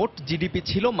দেশের মোট জিডিপি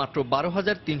ছিল মাত্র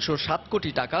 12,307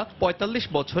 কোটি টাকা, ৪৫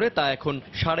 বছরে তা এখন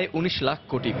 ১৯.৫ লাখ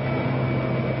কোটি।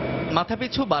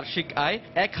 মাথাপিছু বার্ষিক আয়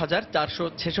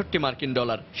 ১,৪৬৬ মার্কিন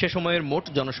ডলার। সে সময়ের মোট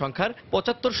জনসংখ্যার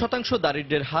 ৭৫%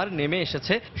 দারিদ্র্যের হার নেমে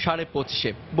এসেছে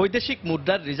 ২৫.৫-এ। বৈদেশিক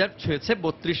মুদ্রার রিজার্ভ ছুঁয়েছে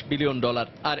 $৩২ বিলিয়ন।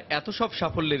 আর এত সব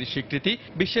সাফল্যের স্বীকৃতি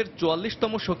বিশ্বের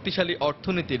 ৪৪তম শক্তিশালী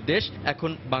অর্থনীতির দেশ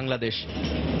এখন বাংলাদেশ।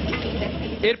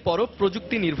 এরপরও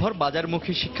প্রযুক্তি নির্ভর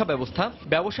বাজারমুখী শিক্ষা ব্যবস্থা,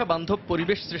 ব্যবসা বান্ধব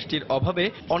পরিবেশ সৃষ্টির অভাবে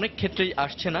অনেক ক্ষেত্রেই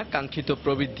আসছে না কাঙ্ক্ষিত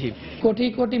প্রবৃদ্ধি। কোটি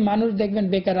কোটি মানুষ দেখবেন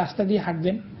বেকার রাস্তা দিয়ে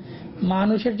হাঁটবেন,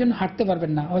 মানুষের জন্য হাঁটতে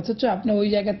পারবেন না, অথচ আপনি ওই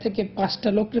জায়গা থেকে 5টা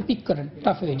লোককে পিক করেন,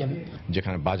 টাফ হয়ে যাবে।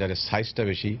 যেখানে বাজারের সাইজটা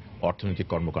বেশি, অর্থনৈতিক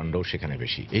কর্মকাণ্ডও সেখানে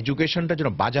বেশি। এডুকেশনটা যেন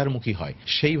বাজারমুখী হয়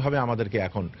সেইভাবে আমাদেরকে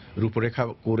এখন রূপরেখা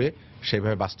করে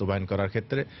সেইভাবে বাস্তবায়ন করার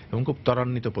ক্ষেত্রে এবং খুব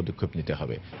ত্বরান্বিত পদক্ষেপ নিতে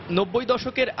হবে। ৯০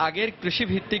 দশকের আগের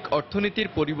কৃষিভিত্তিক অর্থনীতির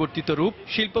পরিবর্তিত রূপ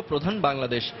শিল্প প্রধান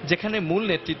বাংলাদেশ, যেখানে মূল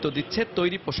নেতৃত্ব দিচ্ছে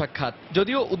তৈরি পোশাক খাত।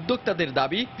 যদিও উদ্যোক্তাদের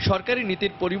দাবি সরকারি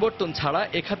নীতির পরিবর্তন ছাড়া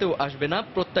এ খাতেও আসবে না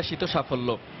প্রত্যাশিত সাফল্য।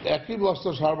 একই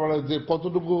বস্তা সার বানাতে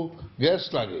কতটুকু গ্যাস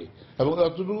লাগে এবং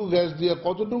এতটুকু গ্যাস দিয়ে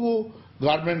কতটুকু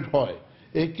গার্মেন্ট হয়,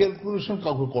 এই ক্যালকুলেশন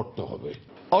কাউকে করতে হবে।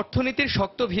 অর্থনীতির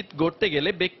শক্ত ভিত গড়তে গেলে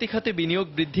ব্যক্তি খাতে বিনিয়োগ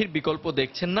বৃদ্ধির বিকল্প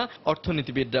দেখছেন না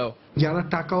অর্থনীতিবিদরাও। যারা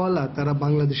টাকাওয়ালা তারা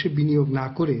বাংলাদেশে বিনিয়োগ না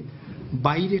করে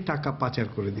বাইরে টাকা পাচার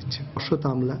করে দিচ্ছে। অসৎ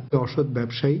আমলা, অসৎ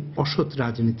ব্যবসায়ী, অসৎ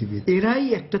রাজনীতিবিদ, এরাই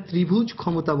একটা ত্রিভুজ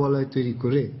ক্ষমতা বলয় তৈরি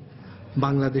করে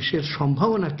বাংলাদেশের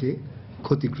সম্ভাবনাকে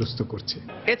ক্ষতিগ্রস্ত করছে।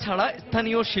 এছাড়া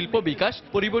স্থানীয় শিল্প বিকাশ,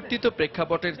 পরিবর্তিত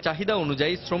প্রেক্ষাপটের চাহিদা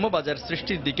অনুযায়ী শ্রমবাজার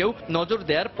সৃষ্টির দিকেও নজর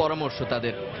দেওয়ার পরামর্শ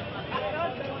তাদের।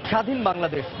 স্বাধীন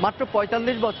বাংলাদেশ মাত্র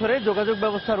 ৪৫ বছরে যোগাযোগ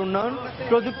ব্যবস্থার উন্নয়ন,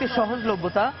 প্রযুক্তির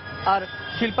সহজলভ্যতা আর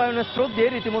শিল্পায়নের স্রোত দিয়ে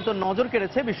রীতিমতো নজর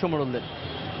কেড়েছে বিশ্বমূল্যের।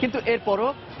 কিন্তু এরপরও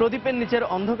প্রদীপের নিচের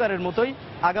অন্ধকারের মতোই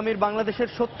আগামীর বাংলাদেশের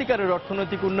সত্যিকারের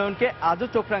অর্থনৈতিক উন্নয়নকে আজও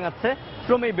চোখ রাঙাচ্ছে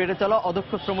ক্রমেই বেড়ে চলা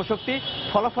অদক্ষ শ্রমশক্তি,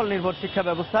 ফলাফল নির্ভর শিক্ষা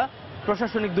ব্যবস্থা,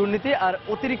 প্রশাসনিক দুর্নীতি আর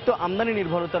অতিরিক্ত আমদানি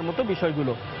নির্ভরতার মতো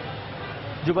বিষয়গুলো।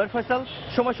 জুবাইর ফয়সাল,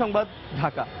 সময় সংবাদ,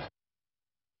 ঢাকা।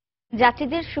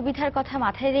 যাত্রীদের সুবিধার কথা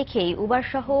মাথায় রেখেই উবার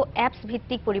সহ অ্যাপস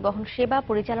ভিত্তিক পরিবহন সেবা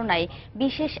পরিচালনায়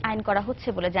বিশেষ আইন করা হচ্ছে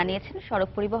বলে জানিয়েছেন সড়ক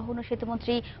পরিবহন ও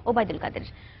সেতুমন্ত্রী ওবায়দুল কাদের।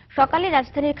 সকালে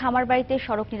রাজধানীর খামারবাড়িতে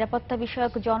সড়ক নিরাপত্তা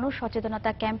বিষয়ক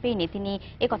জনসচেতনতা ক্যাম্পেইনে তিনি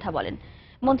একথা বলেন।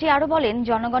 মন্ত্রী আরও বলেন,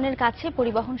 জনগণের কাছে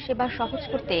পরিবহন সেবা সহজ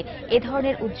করতে এ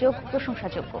ধরনের উদ্যোগ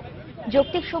প্রশংসাযোগ্য।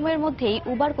 যৌক্তিক সময়ের মধ্যেই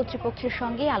উবার কর্তৃপক্ষের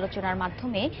সঙ্গে আলোচনার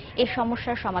মাধ্যমে এ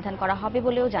সমস্যার সমাধান করা হবে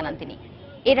বলেও জানান তিনি।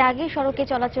 এর আগে সড়কে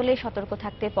চলাচলে সতর্ক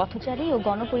থাকতে পথচারী ও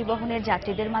গণপরিবহনের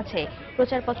যাত্রীদের মাঝে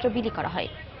প্রচারপত্র বিলি করা হয়।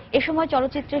 এ সময়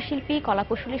চলচ্চিত্রের শিল্পী,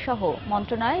 কলাকুশলী সহ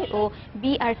মন্ত্রণালয় ও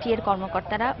বিআরটি এর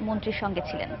কর্মকর্তারা মন্ত্রীর সঙ্গে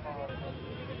ছিলেন।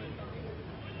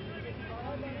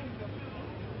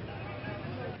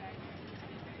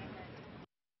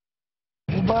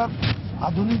 উবার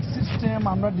আধুনিক সিস্টেম,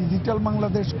 আমরা ডিজিটাল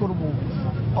বাংলাদেশ করব,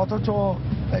 অথচ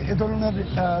এ ধরনের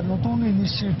নতুন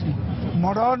ইনিশিয়েটিভ,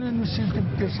 মডার্ন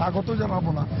ইনিশিয়েটিভকে স্বাগত জানাবো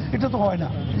না, এটা তো হয় না।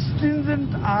 স্ট্রিনজেন্ট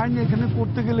আইন এখানে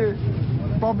করতে গেলে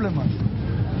প্রবলেম আছে।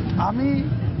 আমি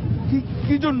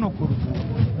কি জন্য করব?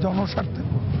 জনস্বার্থে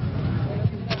করব,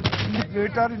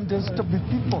 greater interest of the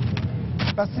people,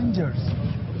 passengers,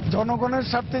 জনগণের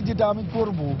স্বার্থে যেটা আমি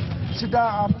করব সেটা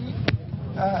আমি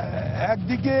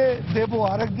একদিকে দেব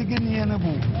আরেকদিকে নিয়ে নেব,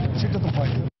 সেটা তো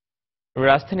হয় না।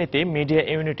 রাজধানীতে মিডিয়া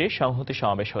ইউনিটির সংহতি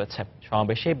সমাবেশ হয়েছে।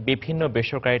 সমাবেশে বিভিন্ন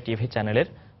বেসরকারি টিভি চ্যানেলের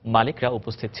মালিকরা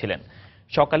উপস্থিত ছিলেন।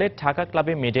 সকালে ঢাকা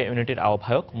ক্লাবে মিডিয়া ইউনিটির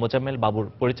আহ্বায়ক মোজাম্মেল বাবুর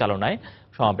পরিচালনায়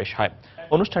সমাবেশ হয়।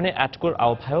 অনুষ্ঠানে অ্যাটকোর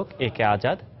আহ্বায়ক একে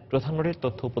আজাদ, প্রধানমন্ত্রীর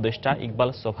তথ্য উপদেষ্টা ইকবাল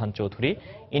সোবহান চৌধুরী,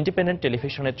 ইন্ডিপেন্ডেন্ট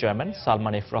টেলিভিশনের চেয়ারম্যান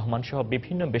সালমান এফ রহমান সহ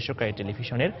বিভিন্ন বেসরকারি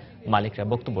টেলিভিশনের মালিকরা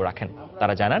বক্তব্য রাখেন।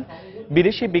 তারা জানান,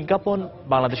 বিদেশি বিজ্ঞাপন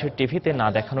বাংলাদেশের টিভিতে না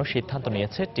দেখানোর সিদ্ধান্ত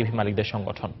নিয়েছে টিভি মালিকদের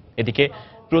সংগঠন। এদিকে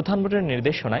প্রধানমন্ত্রীর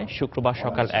নির্দেশনায় শুক্রবার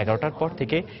সকাল 11টার পর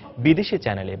থেকে বিদেশি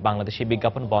চ্যানেলে বাংলাদেশি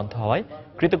বিজ্ঞাপন বন্ধ হওয়ায়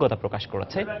কৃতজ্ঞতা প্রকাশ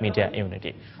করেছে মিডিয়া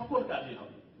ইউনিটি।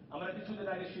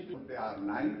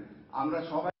 আমরা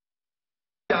সবাই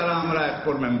যারা আমরা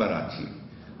অ্যাটকোর মেম্বার আছি,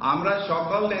 আমরা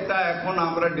সকল এটা এখন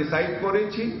আমরা ডিসাইড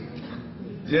করেছি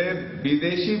যে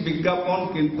বিদেশি বিজ্ঞাপন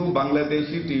কিন্তু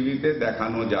বাংলাদেশি টিভিতে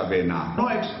দেখানো যাবে না।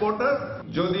 এক্সপোর্টার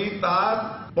যদি তার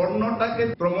পণ্যটাকে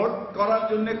প্রমোট করার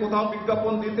জন্য কোথাও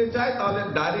বিজ্ঞাপন দিতে চায়, তাহলে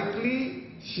ডাইরেক্টলি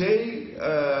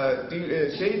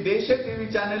সেই দেশে টিভি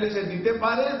চ্যানেলে সে দিতে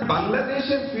পারে।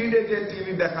 বাংলাদেশের ফিডে যে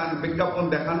টিভি বিজ্ঞাপন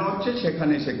দেখানো হচ্ছে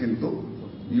সেখানে সে কিন্তু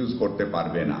ইউজ করতে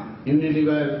পারবে না।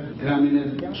 ইউনিলিভার গ্রামীণের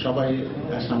সবাই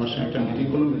আমার সঙ্গে একটা মিটিং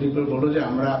করে বললো যে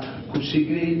আমরা খুব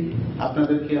শীঘ্রই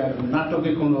আপনাদেরকে আর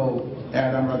নাটকে কোনো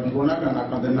অ্যাড আমরা দিব না, কারণ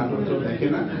আপনাদের নাটক তো দেখে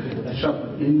না, সব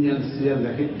ইন্ডিয়ান সিরিয়াল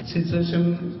দেখে। সিচুয়েশন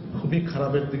খুবই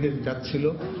খারাপের দিকে যাচ্ছিল।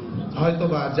 হয়তো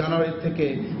বা জানুয়ারি থেকে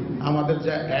আমাদের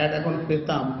যা অ্যাড এখন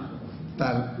পেতাম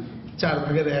তার 4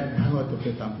 ভাগের 1 ভাগ হয়তো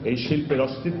পেতাম। এই শিল্পের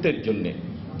অস্তিত্বের জন্য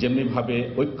যেমনিভাবে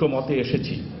ঐক্যমতে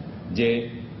এসেছি যে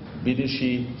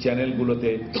বিদেশি চ্যানেলগুলোতে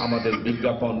আমাদের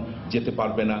বিজ্ঞাপন যেতে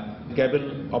পারবে না, কেবল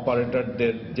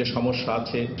অপারেটরদের যে সমস্যা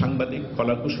আছে, সাংবাদিক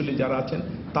কলাকুশলী যারা আছেন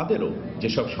তাদেরও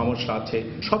যেসব সমস্যা আছে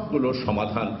সবগুলোর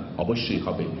সমাধান অবশ্যই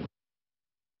হবে।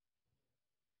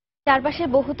 চারপাশে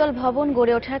বহুতল ভবন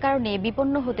গড়ে ওঠার কারণে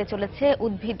বিপন্ন হতে চলেছে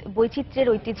উদ্ভিদ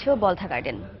বৈচিত্র্যের ঐতিহ্য বলধা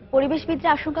গার্ডেন। পরিবেশবিদরা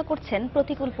আশঙ্কা করছেন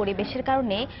প্রতিকূল পরিবেশের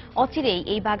কারণে অচিরেই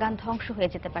এই বাগান ধ্বংস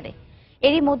হয়ে যেতে পারে।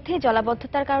 এরই মধ্যে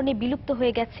জলাবদ্ধতার কারণে বিলুপ্ত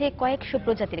হয়ে গেছে কয়েকশো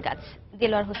প্রজাতির গাছ।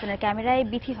 দেলোয়ার হোসেনের ক্যামেরায়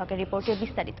বিথি হকের রিপোর্টে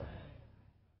বিস্তারিত।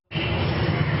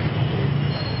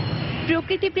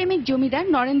 প্রকৃতিপ্রেমিক জমিদার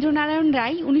নরেন্দ্র নারায়ণ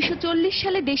রায় 1940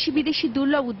 সালে দেশি বিদেশি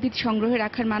দুর্লভ উদ্ভিদ সংগ্রহে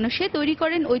রাখার মানসে তৈরি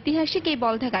করেন ঐতিহাসিক এই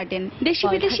বলধা গার্ডেন। দেশি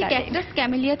বিদেশি ক্যাকটাস,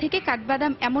 ক্যামেলিয়া থেকে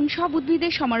কাঠবাদাম এমন সব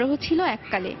উদ্ভিদের সমারোহ ছিল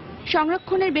এককালে।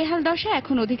 সংরক্ষণের বেহাল দশা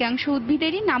এখন অধিকাংশ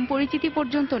উদ্ভিদেরই নাম পরিচিতি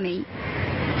পর্যন্ত নেই।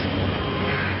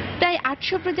 প্রায়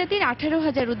 800 প্রজাতির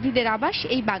 18,000 উদ্ভিদের আবাস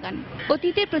এই বাগান।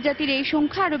 অতীতে প্রজাতির এই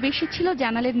সংখ্যা আরো বেশি ছিল,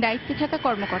 জানালেন দায়িত্বে থাকা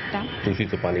কর্মকর্তা।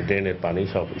 দূষিত পানি, ড্রেনের পানি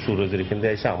সব সূর্যের এখান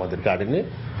থেকে এসে আমাদের গার্ডেনে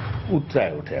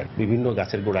উতরায় ওঠে, আর বিভিন্ন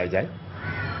গাছের গোড়ায় যায়,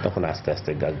 তখন আস্তে আস্তে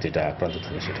গাছ যেটা আক্রান্ত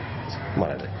থাকে সেটা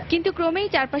মারা যায়। কিন্তু ক্রমেই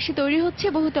চারপাশে তৈরি হচ্ছে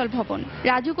বহুতল ভবন।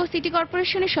 রাজুক ও সিটি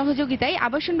কর্পোরেশনের সহযোগিতায়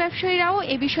আবাসন ব্যবসায়ীরাও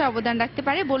এ বিষয়ে অবদান রাখতে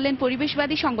পারে বললেন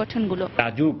পরিবেশবাদী সংগঠনগুলো।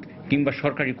 রাজুক কিংবা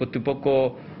সরকারি কর্তৃপক্ষ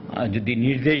যদি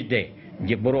নির্দেশ দেয়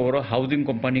যে বড় বড় হাউজিং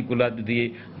কোম্পানিগুলো যদি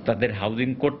তাদের হাউজিং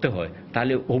করতে হয়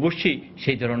তাহলে অবশ্যই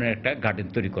সেই ধরনের একটা গার্ডেন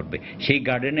তৈরি করবে। সেই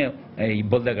গার্ডেনে এই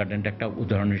বলদা গার্ডেনটা একটা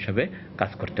উদাহরণ হিসেবে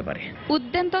কাজ করতে পারে।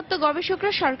 উদ্যান তত্ত্ব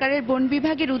গবেষকরা সরকারের বন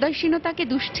বিভাগের উদাসীনতাকে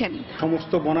দুষছেন।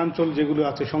 সমস্ত বনাঞ্চল যেগুলো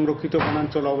আছে, সংরক্ষিত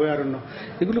বনাঞ্চল, অভয়ারণ্য,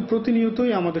 এগুলো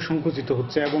প্রতিনিয়তই আমাদের সংকুচিত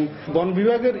হচ্ছে এবং বন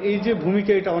বিভাগের এই যে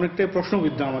ভূমিকা, এটা অনেকটাই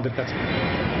প্রশ্নবিদ্ধ আমাদের কাছে।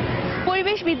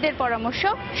 পরিবেশবিদদের পরামর্শ,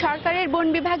 সরকারের বন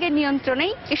বিভাগের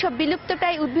নিয়ন্ত্রণেই এসব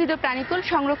বিলুপ্তপ্রায় উদ্ভিদ ও প্রাণীকুল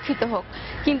সংরক্ষিত হোক,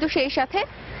 কিন্তু সেই সাথে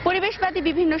পরিবেশবাদী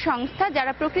বিভিন্ন সংস্থা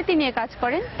যারা প্রকৃতি নিয়ে কাজ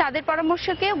করেন তাদের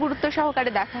পরামর্শকেও গুরুত্ব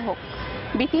সহকারে দেখা হোক।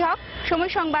 বিথি হক,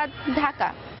 সময় সংবাদ, ঢাকা।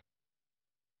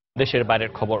 দেশের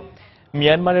বাইরের খবর।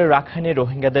 মিয়ানমারের রাখাইনে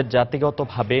রোহিঙ্গাদের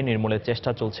জাতিগতভাবে নির্মূলের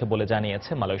চেষ্টা চলছে বলে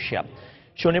জানিয়েছে মালয়েশিয়া।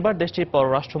 শনিবার দেশটির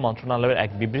পররাষ্ট্র মন্ত্রণালয়ের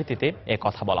এক বিবৃতিতে এ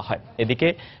কথা বলা হয়। এদিকে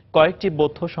কয়েকটি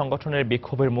বৌদ্ধ সংগঠনের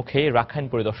বিক্ষোভের মুখে রাখাইন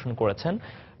পরিদর্শন করেছেন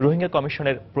রোহিঙ্গা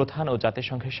কমিশনের প্রধান ও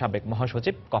জাতিসংঘের সাবেক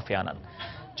মহাসচিব কফি আনান।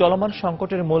 চলমান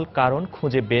সংকটের মূল কারণ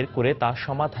খুঁজে বের করে তা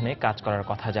সমাধানে কাজ করার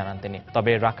কথা জানান তিনি।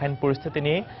 তবে রাখাইন পরিস্থিতি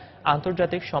নিয়ে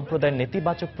আন্তর্জাতিক সম্প্রদায়ের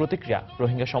নেতিবাচক প্রতিক্রিয়া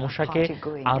রোহিঙ্গা সমস্যাকে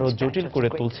আরো জটিল করে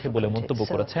তুলছে বলে মন্তব্য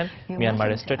করেছেন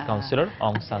মিয়ানমারের স্টেট কাউন্সিলর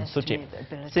অং সান সুচি।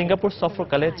 সিঙ্গাপুর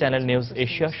সফরকালে চ্যানেল নিউজ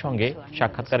এশিয়ার সঙ্গে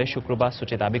সাক্ষাৎকারে শুক্রবার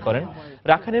সুচি দাবি করেন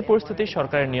রাখাইনের পরিস্থিতি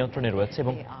সরকারের নিয়ন্ত্রণে রয়েছে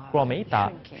এবং ক্রমেই তা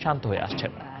শান্ত হয়ে আসছে।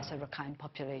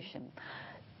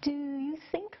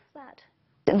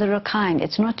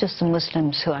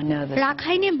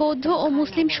 রাখাইনে বৌদ্ধ ও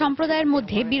মুসলিম সম্প্রদায়ের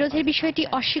মধ্যে বিরোধের বিষয়টি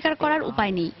অস্বীকার করার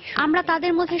উপায় নেই। আমরা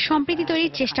তাদের মধ্যে সম্প্রীতি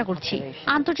তৈরির চেষ্টা করছি।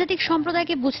 আন্তর্জাতিক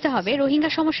সম্প্রদায়কে বুঝতে হবে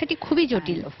রোহিঙ্গা সমস্যাটি খুবই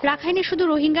জটিল। রাখাইনে শুধু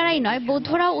রোহিঙ্গারাই নয়,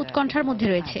 বৌদ্ধরাও উৎকণ্ঠার মধ্যে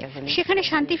রয়েছে। সেখানে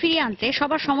শান্তি ফিরিয়ে আনতে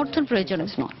সবার সমর্থন প্রয়োজন।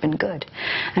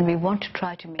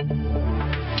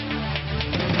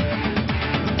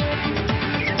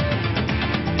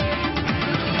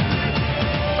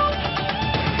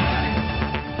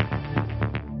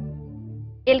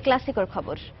 এল ক্লাসিকোর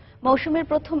খবর। মৌসুমের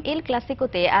প্রথম এল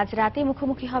ক্লাসিকোতে আজ রাতে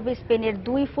মুখোমুখি হবে স্পেনের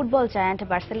দুই ফুটবল জায়ান্ট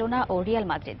বার্সেলোনা ও রিয়াল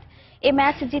মাদ্রিদ। এই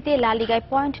ম্যাচ জিতে লা লিগায়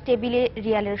পয়েন্ট টেবিলে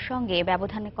রিয়ালের সঙ্গে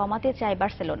ব্যবধান কমাতে চায়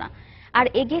বার্সেলোনা। আর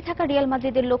এগিয়ে থাকা রিয়াল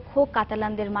মাদ্রিদের লক্ষ্য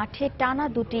কাতালানদের মাঠে টানা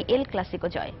দুটি এল ক্লাসিকো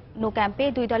জয়। নো ক্যাম্পে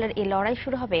দুই দলের এই লড়াই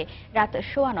শুরু হবে রাত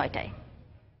 9:15টায়।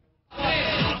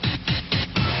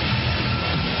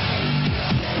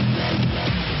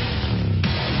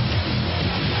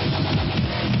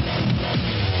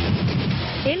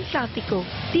 এল ক্লাসিকো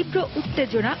তীব্র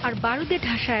উত্তেজনা আর বারুদে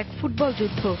ঢাসা এক ফুটবল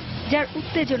যুদ্ধ, যার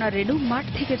উত্তেজনার রেণু মাঠ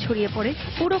থেকে ছড়িয়ে পড়ে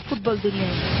পুরো ফুটবল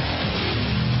দুনিয়ায়।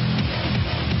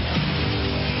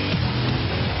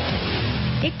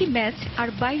 একটি ম্যাচ আর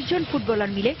 22 জন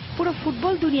ফুটবলার মিলে পুরো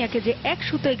ফুটবল দুনিয়াকে যে এক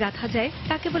সুতোয় গাঁথা যায়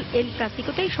তা কেবল এল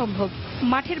ক্লাসিকোতেই সম্ভব।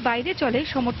 মাঠের বাইরে চলে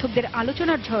সমর্থকদের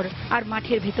আলোচনার ঝড়, আর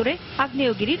মাঠের ভেতরে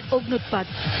আগ্নেয়গিরির অগ্নুৎপাত।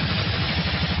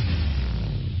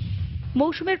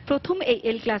 মৌসুমের প্রথম এই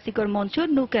এল ক্লাসিকোর মঞ্চ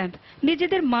ন্যু ক্যাম্প।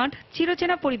 নিজেদের মাঠ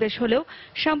চিরচেনা পরিবেশ হলেও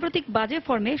সাম্প্রতিক বাজে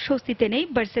ফর্মে স্বস্তিতে নেই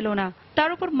বার্সেলোনা। তার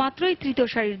উপর মাত্রই তৃতীয়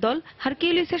সারির দল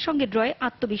হারকিউলিসের সঙ্গে ড্রয়ে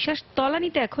আত্মবিশ্বাস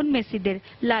তলানিতে এখন মেসিদের।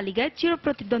 লা লিগায়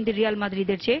চিরপ্রতিদ্বন্দ্বী রিয়াল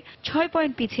মাদ্রিদের চেয়ে 6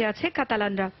 পয়েন্ট পিছিয়ে আছে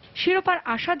কাতালানরা। শিরোপার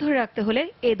আশা ধরে রাখতে হলে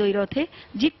এ দ্বৈরথে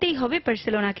জিততেই হবে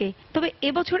বার্সেলোনাকে। তবে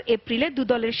এবছর এপ্রিলে দু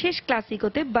দলের শেষ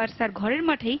ক্লাসিকোতে বার্সার ঘরের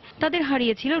মাঠেই তাদের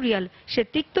হারিয়েছিল রিয়াল। সে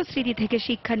তিক্ত স্মৃতি থেকে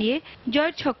শিক্ষা নিয়ে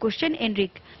জয়ের ছক কষছেন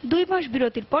এনরিক। 2 মাস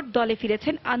বিরতির পর দলে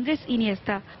ফিরেছেন আন্দ্রেস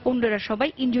ইনিয়েস্তা। অন্যরা সবাই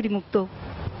ইনজুরি মুক্ত।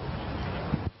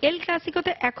 এল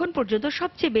ক্লাসিকোতে এখন পর্যন্ত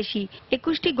সবচেয়ে বেশি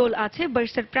 21টি গোল আছে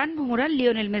বার্সার প্রাণভোমরা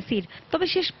লিওনেল মেসির। তবে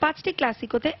শেষ 5টি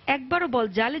ক্লাসিকোতে একবারও বল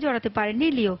জালে জড়াতে পারেননি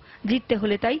লিও। জিততে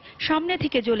হলে তাই সামনে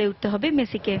থেকে জ্বলে উঠতে হবে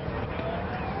মেসিকে।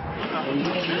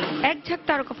 এক ঝাঁক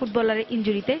তারকা ফুটবলারের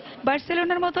ইনজুরিতে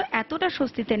বার্সেলোনার মতো এতটা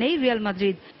স্বস্তিতে নেই রিয়াল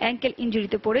মাদ্রিদ। অ্যাঙ্কেল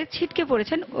ইনজুরিতে পড়ে ছিটকে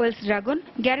পড়েছেন ওয়েলস ড্রাগন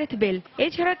গ্যারেথ বেল।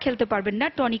 এছাড়া খেলতে পারবেন না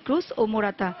টনি ক্রুস ও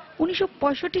মোরাতা।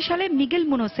 1965 সালে মিগেল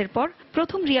মুনোসের পর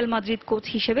প্রথম রিয়াল মাদ্রিদ কোচ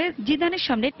হিসেবে জিদানের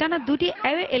সামনে টানা 2টি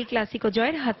অ্যাওয়ে এল ক্লাসিকো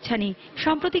জয়ের হাতছানি।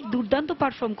 সাম্প্রতিক দুর্দান্ত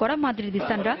পারফর্ম করা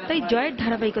মাদ্রিদিস্তানরা তাই জয়ের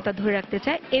ধারাবাহিকতা ধরে রাখতে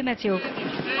চায় এ ম্যাচেও।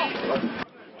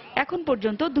 এখন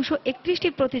পর্যন্ত 231টি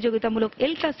প্রতিযোগিতামূলক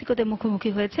এল ক্লাসিকোতে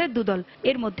মুখোমুখি হয়েছে দুদল।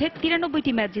 এর মধ্যে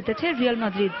 93টি ম্যাচ জিতেছে রিয়াল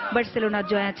মাদ্রিদ। বার্সেলোনার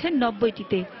জয় আছে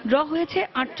 90টিতে। ড্র হয়েছে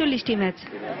 48টি ম্যাচ।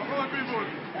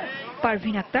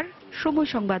 পারভিন আক্তার, সময়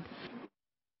সংবাদ।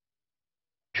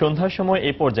 সন্ধ্যার সময়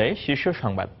এই পর্যায়ে শীর্ষ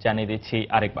সংবাদ জানিয়ে দিচ্ছি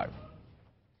আরেকবার।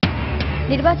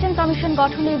 নির্বাচন কমিশন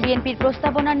গঠনে বিএনপির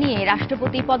প্রস্তাবনা নিয়ে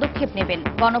রাষ্ট্রপতি পদক্ষেপ নেবেন।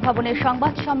 গণভবনের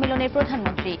সংবাদ সম্মেলনে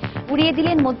প্রধানমন্ত্রী উড়িয়ে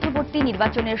দিলেন মধ্যবর্তী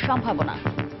নির্বাচনের সম্ভাবনা।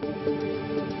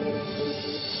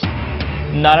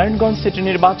 নারায়ণগঞ্জ সিটি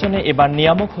নির্বাচনে এবার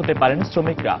নিয়ামক হতে পারেন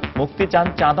শ্রমিকরা। মুক্তি চান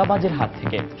চাঁদাবাজের হাত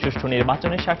থেকে। সুষ্ঠু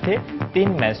নির্বাচনের স্বার্থে 3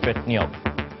 ম্যাজিস্ট্রেট নিয়োগ।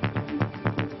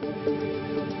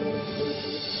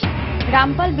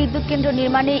 রামপাল বিদ্যুৎ কেন্দ্র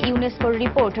নির্মাণে ইউনেস্কোর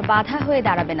রিপোর্ট বাধা হয়ে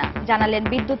দাঁড়াবে না, জানালেন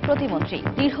বিদ্যুৎ প্রতিমন্ত্রী।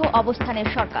 দৃঢ় অবস্থানের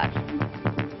সরকার।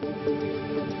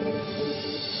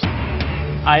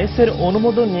 আইএসের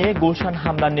অনুমোদন নিয়ে গুলশান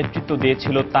হামলার নেতৃত্ব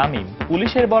দিয়েছিল তামিম।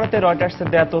 পুলিশের বরাতে রয়টার্সের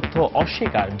দেয়া তথ্য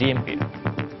অস্বীকার ডিএমপির।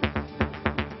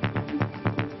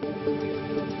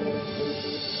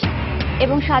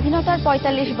 এবং স্বাধীনতার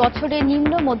 45 বছরে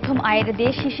নিম্ন মধ্যম আয়ের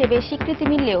দেশ হিসেবে স্বীকৃতি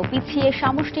মিললেও পিছিয়ে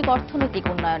সামষ্টিক অর্থনৈতিক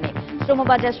উন্নয়নে।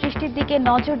 শ্রমবাজার সৃষ্টির দিকে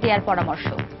নজর দেওয়ার পরামর্শ।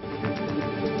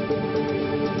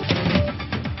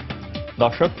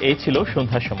 দর্শক, এই ছিল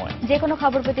সন্ধ্যার সময়। যে কোনো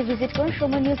খবর পেতে ভিজিট করুন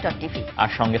সময়নিউজ.tv আর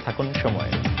সঙ্গে থাকুন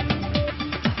সময়।